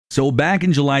So back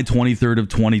in July 23rd of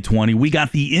 2020, we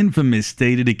got the infamous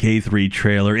State of Decay 3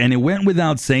 trailer, and it went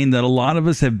without saying that a lot of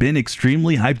us have been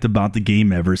extremely hyped about the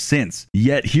game ever since.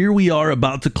 Yet here we are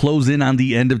about to close in on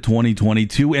the end of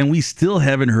 2022, and we still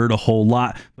haven't heard a whole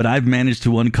lot, but I've managed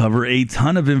to uncover a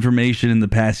ton of information in the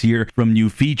past year, from new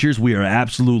features we are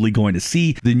absolutely going to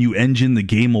see, the new engine the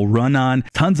game will run on,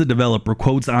 tons of developer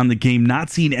quotes on the game not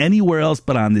seen anywhere else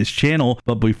but on this channel.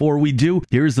 But before we do,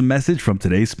 here's a message from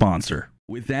today's sponsor.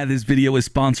 With that, this video is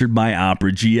sponsored by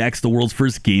Opera GX, the world's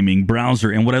first gaming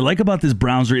browser. And what I like about this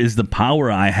browser is the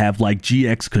power I have, like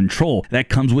GX Control, that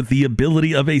comes with the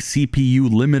ability of a CPU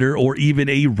limiter or even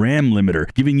a RAM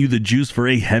limiter, giving you the juice for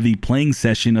a heavy playing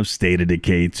session of State of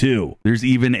Decay 2. There's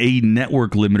even a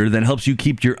network limiter that helps you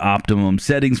keep your optimum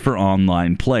settings for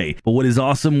online play. But what is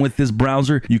awesome with this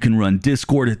browser, you can run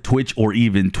Discord, Twitch, or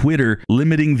even Twitter,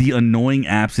 limiting the annoying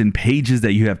apps and pages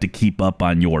that you have to keep up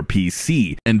on your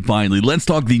PC. And finally, let's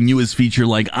talk the newest feature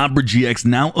like Opera GX,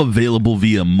 now available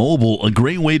via mobile, a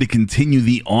great way to continue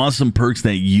the awesome perks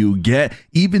that you get,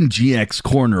 even GX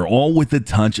Corner, all with the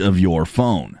touch of your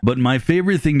phone. But my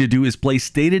favorite thing to do is play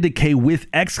State of Decay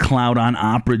with xCloud on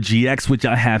Opera GX, which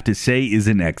I have to say is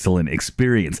an excellent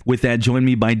experience. With that, join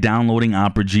me by downloading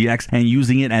Opera GX and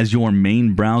using it as your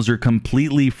main browser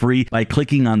completely free by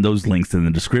clicking on those links in the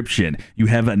description. You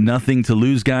have nothing to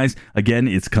lose, guys. Again,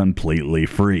 it's completely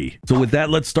free. So with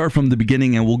that, let's start from the beginning,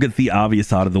 and we'll get the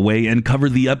obvious out of the way and cover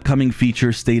the upcoming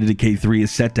feature State of Decay 3 is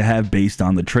set to have based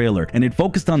on the trailer. And it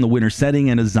focused on the winter setting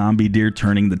and a zombie deer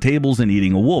turning the tables and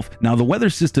eating a wolf. Now, the weather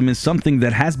system is something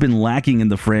that has been lacking in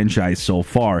the franchise so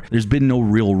far. There's been no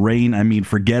real rain, I mean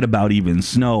forget about even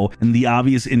snow, and the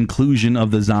obvious inclusion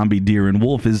of the zombie deer and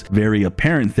wolf is very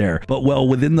apparent there. But well,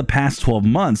 within the past 12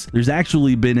 months, there's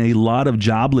actually been a lot of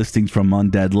job listings from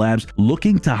Undead Labs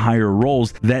looking to hire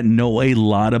roles that know a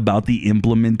lot about the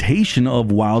implementation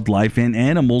of wildlife and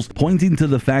animals, pointing to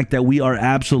the fact that we are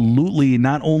absolutely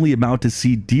not only about to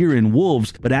see deer and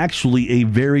wolves, but actually a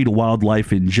varied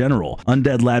wildlife in general.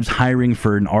 Undead Labs hiring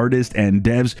for an artist and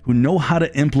devs who know how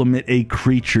to implement a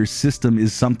creature system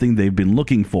is something they've been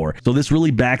looking for. So this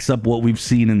really backs up what we've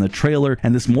seen in the trailer,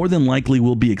 and this more than likely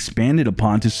will be expanded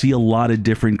upon to see a lot of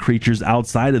different creatures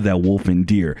outside of that wolf and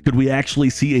deer. Could we actually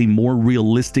see a more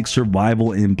realistic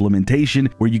survival implementation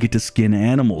where you get to skin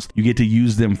animals, you get to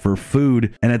use them for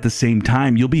food, and at the same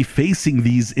time you'll be facing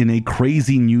these in a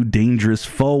crazy new dangerous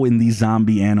foe in these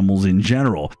zombie animals in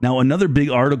general. Now, another big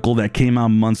article that came out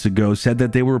months ago said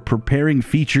that they were preparing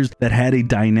features that had a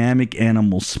dynamic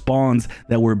animal spawns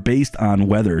that were based on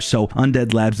weather. So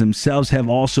Undead Labs themselves have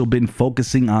also been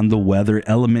focusing on the weather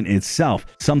element itself,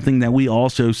 something that we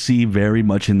also see very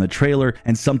much in the trailer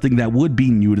and something that would be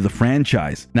new to the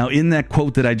franchise. Now, in that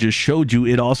quote that I just showed you,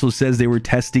 it also says they were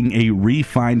testing a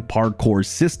refined parkour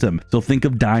system. So think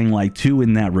of Dying Light 2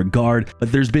 in that regard,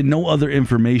 but there's been no other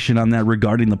information on that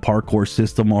regarding the parkour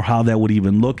system or how that would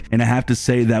even look, and I have to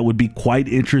say that would be quite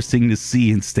interesting to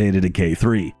see in State of Decay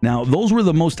 3. Now, those were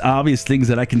the most obvious things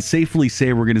that I can safely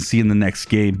say we're going to see in the next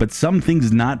game, but some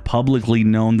things not publicly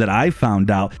known that I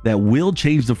found out that will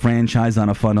change the franchise on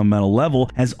a fundamental level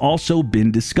has also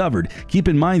been discovered. Keep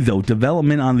in mind though,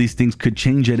 development on these things could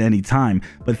change at any time,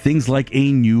 but things like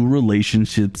a new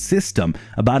relationship system.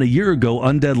 About a year ago,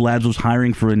 Undead Labs was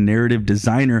hiring for a narrative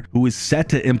designer who is set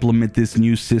to implement this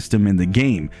new system in the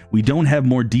game. We don't have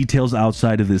more details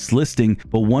outside of this listing,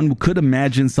 but one could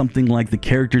imagine something like the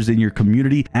characters in your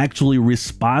community actually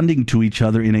responding to each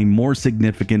other in a more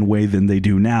significant way than they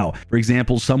do now. For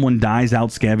example, someone dies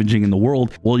out scavenging in the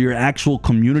world, well, your actual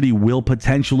community will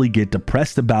potentially get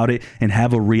depressed about it and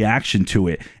have a reaction to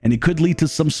it, and it could lead to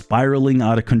some spiraling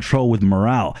out of control with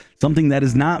morale, something that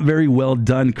is not very well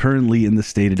done currently in the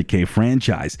State of Decay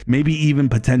franchise. Maybe even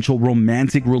potential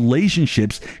romantic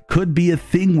relationships could be a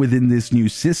thing within this new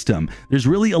system. There's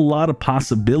really a lot of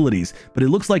possibilities, but it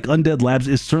looks like Undead Labs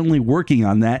is certainly working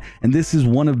on that, and this is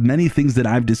one of many things that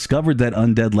I've discovered that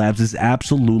Undead Labs is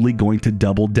absolutely going to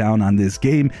double down on this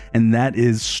game, and that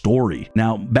is story.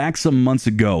 Now, back some months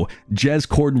ago, Jez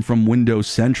Corden from Windows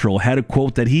Central had a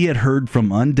quote that he had heard from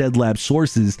Undead Labs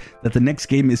sources that the next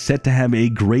game is set to have a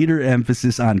greater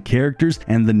emphasis on characters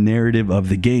and the narrative of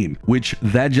the game, which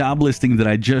that job listing that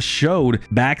I just showed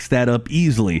backs that up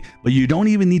easily. But you don't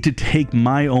even need to take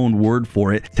my own word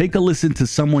for it. Take a listen to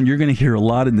someone you're going to hear a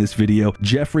lot in this video,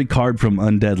 Jeffrey Card from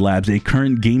Undead Labs, a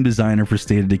current game designer for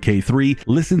State of Decay 3.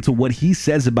 Listen to what he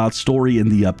says about story in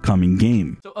the upcoming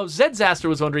game. So Zed Zaster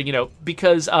was wondering,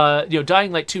 because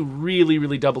Dying Light 2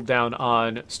 really doubled down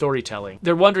on storytelling.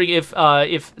 They're wondering if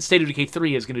State of Decay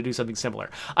 3 is going to do something similar.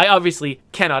 I obviously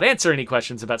cannot not answer any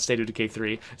questions about State of Decay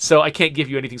 3, so I can't give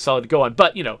you anything solid to go on.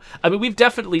 But, you know, I mean, we've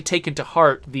definitely taken to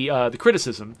heart the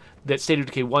criticism that State of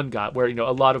Decay 1 got, where, you know,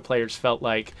 a lot of players felt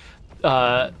like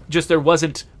just there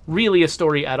wasn't really a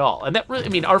story at all. And that really, I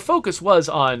mean, our focus was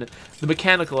on the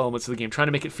mechanical elements of the game, trying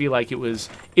to make it feel like it was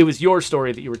your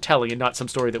story that you were telling and not some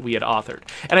story that we had authored.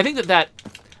 And I think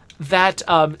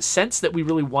that sense that we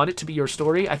really want it to be your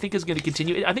story, I think is going to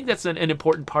continue. I think that's an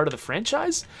important part of the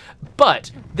franchise,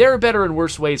 but there are better and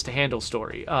worse ways to handle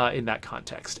story in that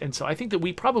context. And so I think that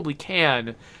we probably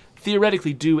can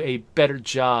theoretically do a better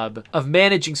job of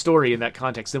managing story in that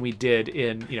context than we did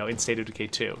in, you know, in State of Decay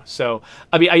 2. So,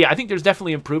 I mean, yeah, I think there's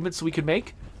definitely improvements we could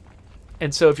make.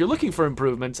 And so if you're looking for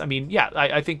improvements, I mean, yeah,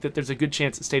 I think that there's a good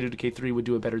chance that State of Decay 3 would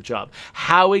do a better job.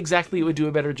 How exactly it would do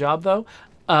a better job, though,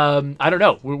 I don't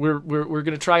know. We're going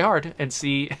to try hard and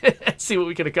see what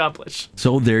we can accomplish.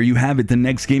 So there you have it. The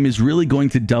next game is really going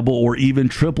to double or even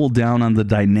triple down on the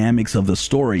dynamics of the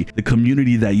story, the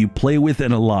community that you play with,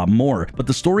 and a lot more. But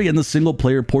the story and the single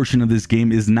player portion of this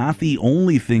game is not the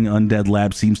only thing Undead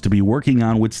Labs seems to be working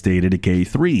on with State of Decay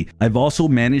 3. I've also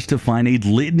managed to find a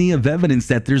litany of evidence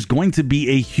that there's going to be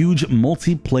a huge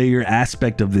multiplayer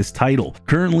aspect of this title.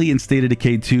 Currently in State of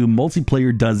Decay 2,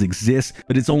 multiplayer does exist,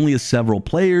 but it's only a several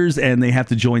players and they have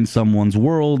to join someone's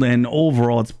world, and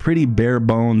overall it's pretty bare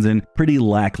bones and pretty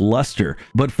lackluster.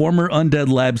 But former Undead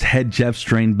Labs head Jeff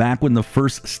Strain, back when the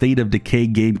first State of Decay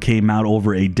game came out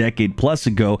over a decade plus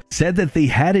ago, said that they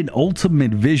had an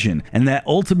ultimate vision, and that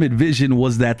ultimate vision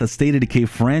was that the State of Decay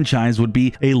franchise would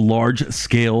be a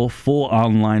large-scale, full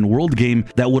online world game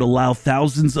that would allow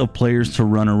thousands of players to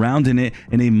run around in it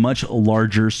in a much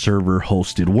larger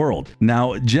server-hosted world.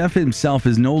 Now, Jeff himself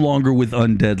is no longer with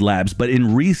Undead Labs, but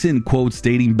in recent quotes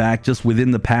dating back just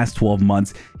within the past 12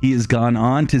 months, he has gone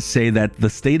on to say that the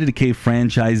State of Decay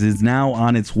franchise is now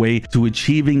on its way to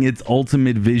achieving its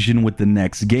ultimate vision with the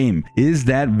next game. Is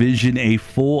that vision a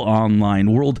full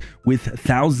online world with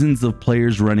thousands of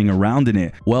players running around in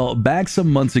it? Well, back some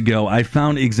months ago, I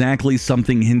found exactly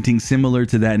something hinting similar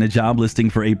to that in a job listing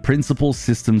for a principal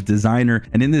systems designer,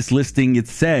 and in this listing it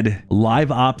said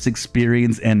live ops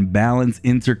experience and balanced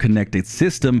interconnected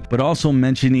system, but also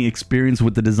mentioning experience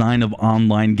with the design of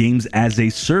online games as a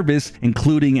service,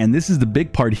 including, and this is the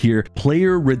big part here,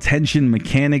 player retention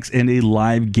mechanics and a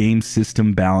live game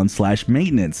system balance /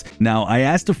 maintenance. Now, I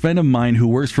asked a friend of mine who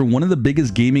works for one of the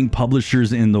biggest gaming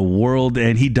publishers in the world,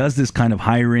 and he does this kind of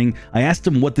hiring. I asked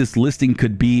him what this listing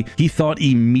could be. He thought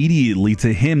immediately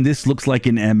to him this looks like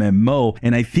an MMO,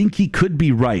 and I think he could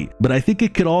be right, but I think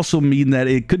it could also mean that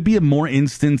it could be a more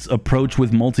instance approach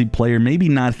with multiplayer, maybe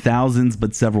not thousands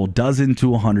but several dozen to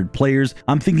 100 players.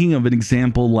 I'm thinking of an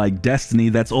example like Destiny,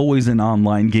 that's always an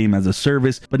online game as a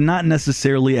service, but not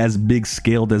necessarily as big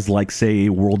scaled as, like, say, a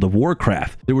World of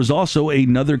Warcraft. There was also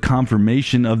another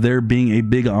confirmation of there being a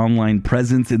big online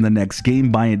presence in the next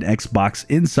game by an Xbox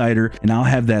insider, and I'll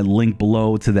have that link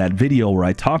below to that video where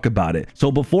I talk about it.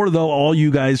 So before, though, all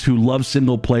you guys who love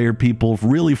single player people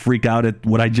really freak out at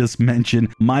what I just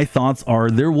mentioned, my thoughts are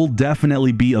there will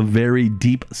definitely be a very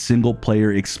deep single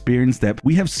player experience that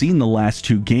we have seen the last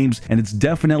two games, and it's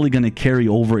definitely going to carry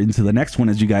over into the next one,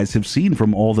 as you guys have seen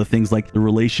from all the things like the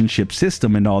relationship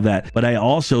system and all that. But I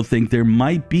also think there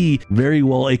might be very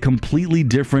well a completely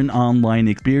different online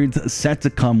experience set to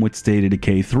come with State of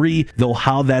Decay 3, though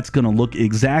how that's going to look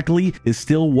exactly is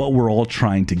still what we're all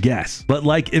trying to guess. But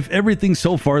like, if everything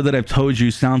so far that I've told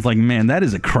you sounds like, man, that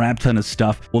is a crap ton of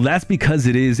stuff, well, that's because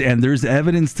it is, and there's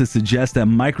evidence to suggest that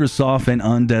Microsoft and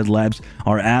Undead Labs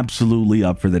are absolutely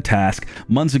up for the task.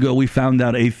 Months ago, we found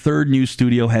out a third new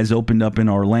studio has opened up in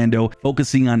Orlando,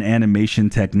 focusing on animation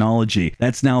technology.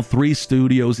 That's now 3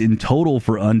 studios in total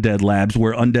for Undead Labs,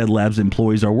 where Undead Labs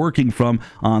employees are working from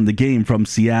on the game, from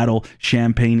Seattle,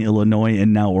 Champaign, Illinois,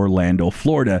 and now Orlando,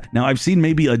 Florida. Now, I've seen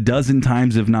maybe a dozen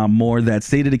times, if not more, that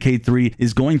State of Decay 3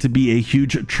 is going to be a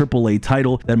huge AAA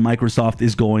title that Microsoft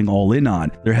is going all in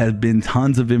on. There has been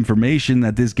tons of information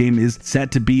that this game is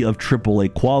set to be of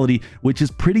AAA quality, which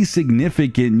is pretty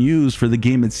significant news for the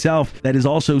game itself that is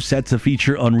also set to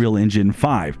feature Unreal Engine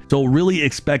 5. So really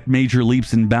expect major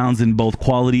leaps and bounds in both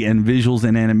quality and visuals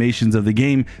and animations of the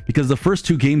game, because the first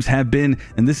 2 games have been,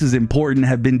 and this is important,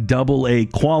 have been AA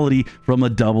quality from a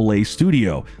AA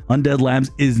studio. Undead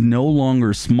Labs is no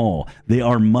longer small. They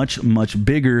are much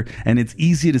bigger, and it's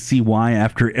easy to see why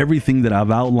after everything that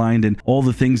I've outlined and all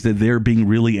the things that they're being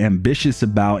really ambitious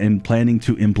about and planning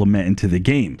to implement into the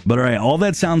game. But alright, all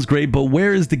that sounds great, but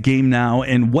where is the game now,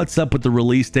 and what's up with the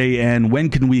release date, and when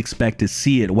can we expect to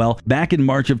see it? Well, back in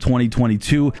March of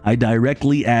 2022, I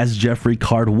directly asked Jeffrey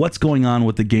Card what's going on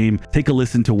with the game. Take a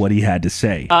listen to what he had to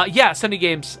say. Yeah, Sunny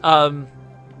Games.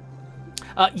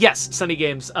 Yes, Sunny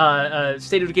Games.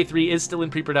 State of Decay 3 is still in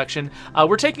pre-production.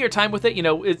 We're taking our time with it. You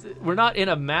know, we're not in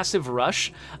a massive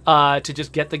rush to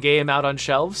just get the game out on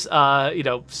shelves. You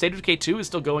know, State of Decay 2 is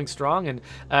still going strong,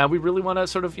 and we really want to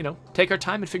sort of, you know, take our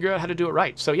time and figure out how to do it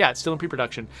right. So yeah, it's still in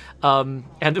pre-production. And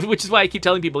which is why I keep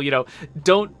telling people, you know,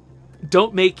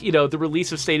 don't make, you know, the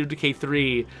release of State of Decay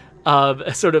 3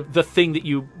 sort of the thing that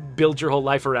you build your whole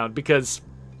life around, because,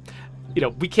 you know,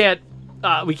 we can't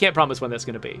promise when that's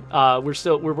going to be.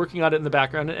 We're working on it in the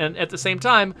background, and at the same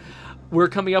time, we're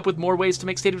coming up with more ways to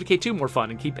make State of Decay 2 more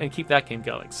fun and keep that game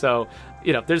going. So,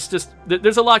 you know,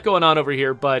 there's a lot going on over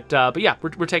here, but yeah,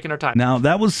 we're taking our time. Now,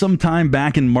 that was some time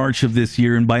back in March of this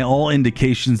year, and by all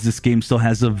indications, this game still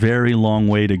has a very long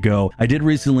way to go. I did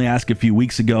recently ask a few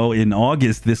weeks ago in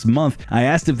August this month, I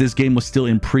asked if this game was still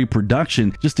in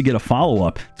pre-production just to get a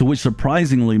follow-up, to which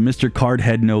surprisingly, Mr. Card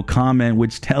had no comment,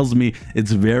 which tells me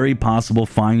it's very possible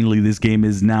finally this game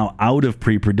is now out of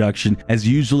pre-production, as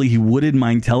usually he wouldn't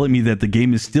mind telling me that the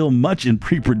game is still much in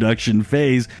pre-production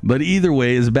phase. But either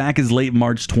way, as back as late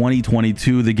March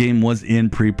 2022, the game was in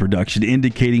pre-production,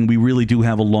 indicating we really do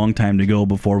have a long time to go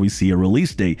before we see a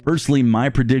release date. Personally, my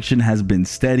prediction has been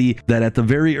steady that at the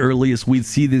very earliest we'd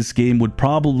see this game would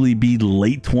probably be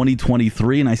late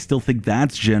 2023, and I still think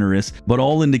that's generous, but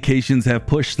all indications have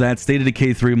pushed that State of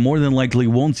Decay 3 more than likely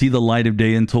won't see the light of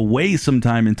day until way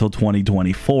sometime until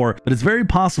 2024. But it's very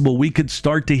possible we could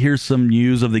start to hear some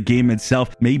news of the game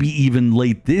itself, maybe even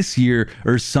late this year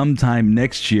or sometime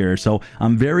next year. So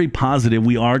I'm very positive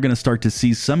we are going to start to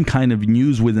see some kind of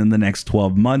news within the next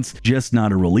 12 months, just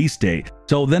not a release date.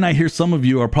 So then I hear some of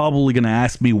you are probably going to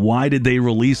ask me, why did they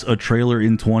release a trailer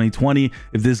in 2020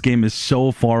 if this game is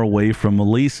so far away from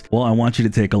release? Well, I want you to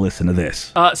take a listen to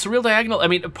this. Surreal Diagonal, I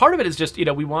mean, part of it is just, you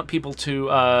know, we want people to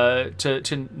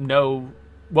know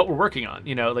what we're working on.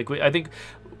 You know, like I think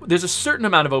there's a certain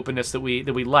amount of openness that we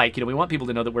like. You know, we want people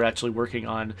to know that we're actually working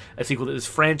on a sequel to this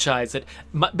franchise. That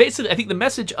basically, I think the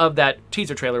message of that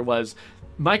teaser trailer was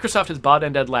Microsoft has bought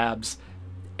Undead Labs,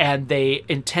 and they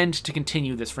intend to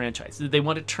continue this franchise. They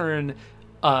want to turn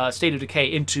State of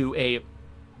Decay into a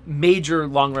major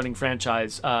long-running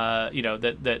franchise, you know,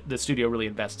 that the studio really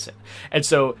invests in. And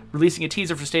so releasing a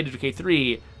teaser for State of Decay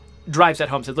 3 drives that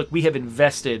home, said, look, we have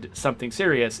invested something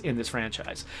serious in this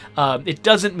franchise. It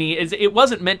doesn't mean, it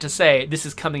wasn't meant to say this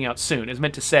is coming out soon. It's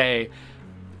meant to say,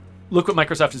 look what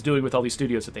Microsoft is doing with all these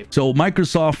studios that they've... So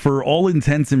Microsoft, for all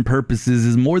intents and purposes,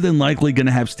 is more than likely going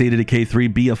to have State of Decay 3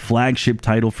 be a flagship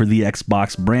title for the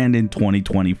Xbox brand in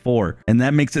 2024. And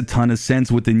that makes a ton of sense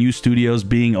with the new studios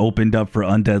being opened up for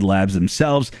Undead Labs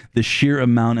themselves, the sheer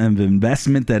amount of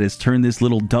investment that has turned this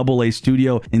little AA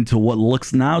studio into what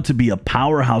looks now to be a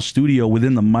powerhouse studio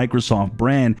within the Microsoft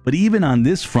brand. But even on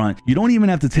this front, you don't even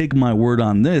have to take my word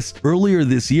on this. Earlier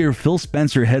this year, Phil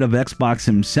Spencer, head of Xbox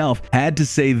himself, had to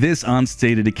say this on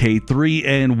State of Decay 3,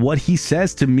 and what he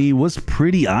says to me was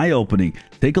pretty eye-opening.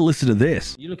 Take a listen to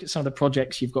this. You look at some of the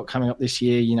projects you've got coming up this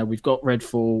year. You know, we've got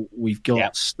Redfall, we've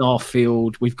got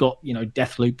Starfield, we've got, you know,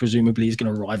 Deathloop presumably is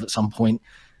going to arrive at some point.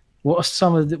 What are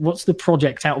some of what's the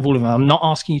project out of all of them? I'm not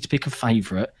asking you to pick a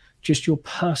favorite, just your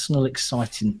personal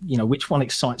exciting, you know, which one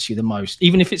excites you the most,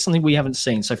 even if it's something we haven't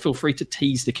seen. So feel free to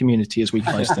tease the community as we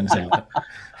close things out.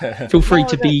 Feel free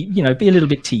to be, you know, be a little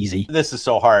bit teasy. This is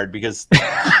so hard because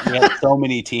we have so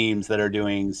many teams that are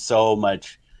doing so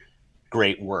much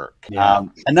great work. Yeah.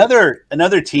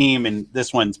 Another team, and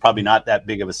this one's probably not that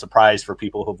big of a surprise for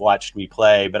people who've watched me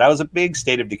play, but I was a big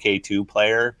State of Decay 2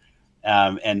 player,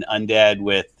 and Undead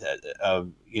with,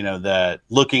 you know, the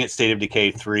looking at State of Decay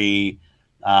 3.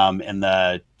 And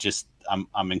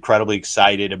I'm incredibly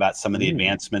excited about some of the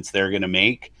advancements they're going to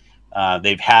make.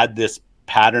 They've had this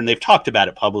pattern. They've talked about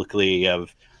it publicly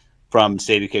of from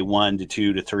State of Decay 1 to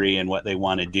 2 to 3 and what they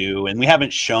want to do. And we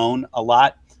haven't shown a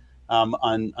lot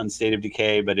on State of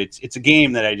Decay, but it's a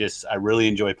game that I really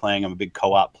enjoy playing. I'm a big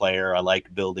co-op player. I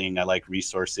like building. I like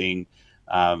resourcing.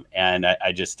 And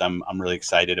I'm really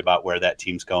excited about where that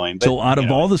team's going. But, so out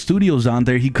of all the studios on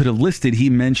there he could have listed, he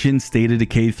mentioned State of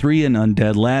Decay 3 and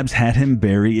Undead Labs had him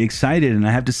very excited. And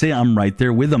I have to say, I'm right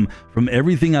there with him. From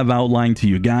everything I've outlined to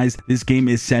you guys, this game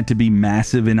is set to be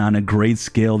massive and on a great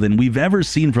scale than we've ever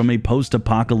seen from a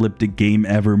post-apocalyptic game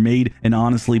ever made, and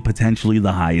honestly, potentially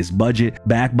the highest budget.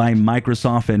 Backed by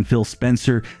Microsoft and Phil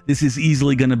Spencer, this is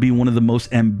easily going to be one of the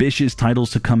most ambitious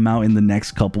titles to come out in the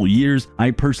next couple years.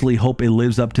 I personally hope it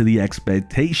lives up to the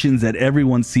expectations that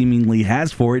everyone seemingly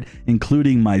has for it,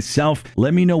 including myself.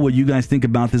 Let me know what you guys think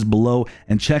about this below,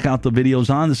 and check out the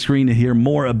videos on the screen to hear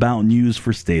more about news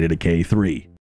for State of Decay 3.